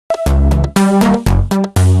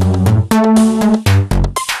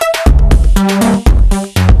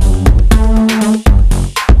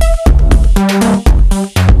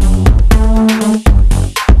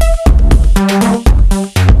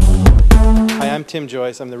I'm Tim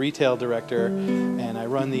Joyce. I'm the retail director, and I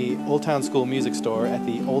run the Old Town School Music Store at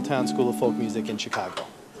the Old Town School of Folk Music in Chicago.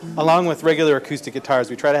 Along with regular acoustic guitars,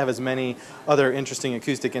 we try to have as many other interesting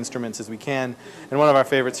acoustic instruments as we can, and one of our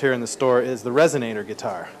favorites here in the store is the Resonator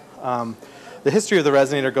Guitar. The history of the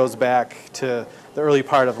Resonator goes back to the early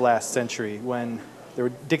part of last century when there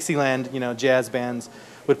were Dixieland, jazz bands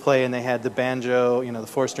would play, and they had the banjo, the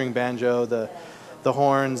four-string banjo, the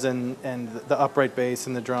horns, and the upright bass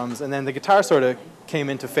and the drums, and then the guitar sort of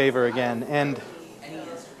came into favor again, and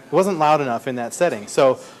it wasn't loud enough in that setting.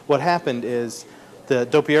 So what happened is the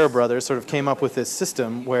Dopiero brothers sort of came up with this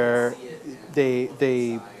system where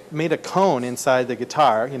they made a cone inside the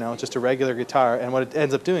guitar, just a regular guitar, and what it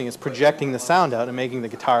ends up doing is projecting the sound out and making the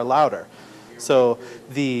guitar louder. So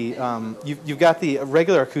you've got the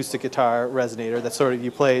regular acoustic guitar resonator that sort of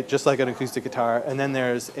you play just like an acoustic guitar, and then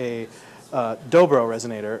there's a dobro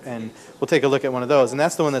resonator, and we'll take a look at one of those, and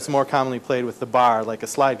that's the one that's more commonly played with the bar, like a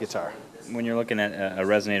slide guitar. When you're looking at a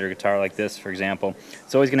resonator guitar like this, for example,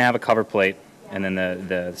 it's always going to have a cover plate, and then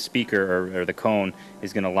the speaker or the cone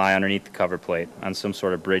is going to lie underneath the cover plate on some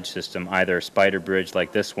sort of bridge system, either a spider bridge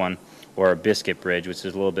like this one or a biscuit bridge, which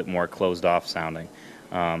is a little bit more closed off sounding.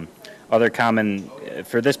 Other common,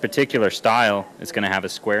 for this particular style, it's going to have a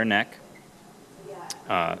square neck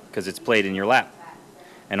because it's played in your lap.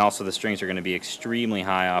 And also the strings are going to be extremely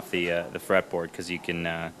high off the fretboard because you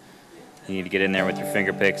need to get in there with your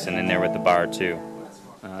finger picks and in there with the bar too.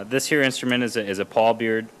 This here instrument is a Paul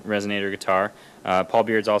Beard Resonator Guitar. Paul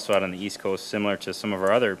Beard's also out on the East Coast, similar to some of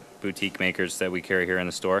our other boutique makers that we carry here in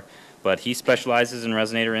the store. But he specializes in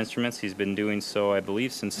resonator instruments. He's been doing so, I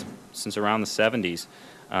believe, since around the 70s.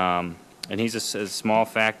 And he's a small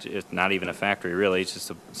factory, not even a factory really, it's just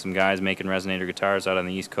some guys making resonator guitars out on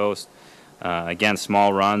the East Coast. Again,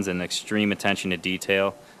 small runs and extreme attention to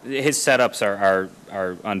detail. His setups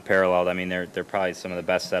are unparalleled. I mean, they're probably some of the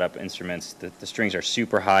best setup instruments. The strings are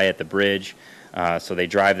super high at the bridge, so they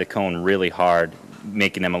drive the cone really hard,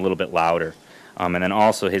 making them a little bit louder. And then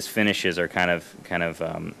also his finishes are kind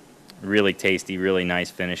of really tasty, really nice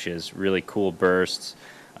finishes, really cool bursts.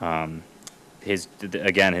 His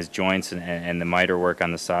joints and the miter work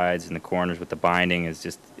on the sides and the corners with the binding is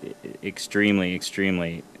just extremely,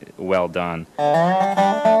 extremely well done.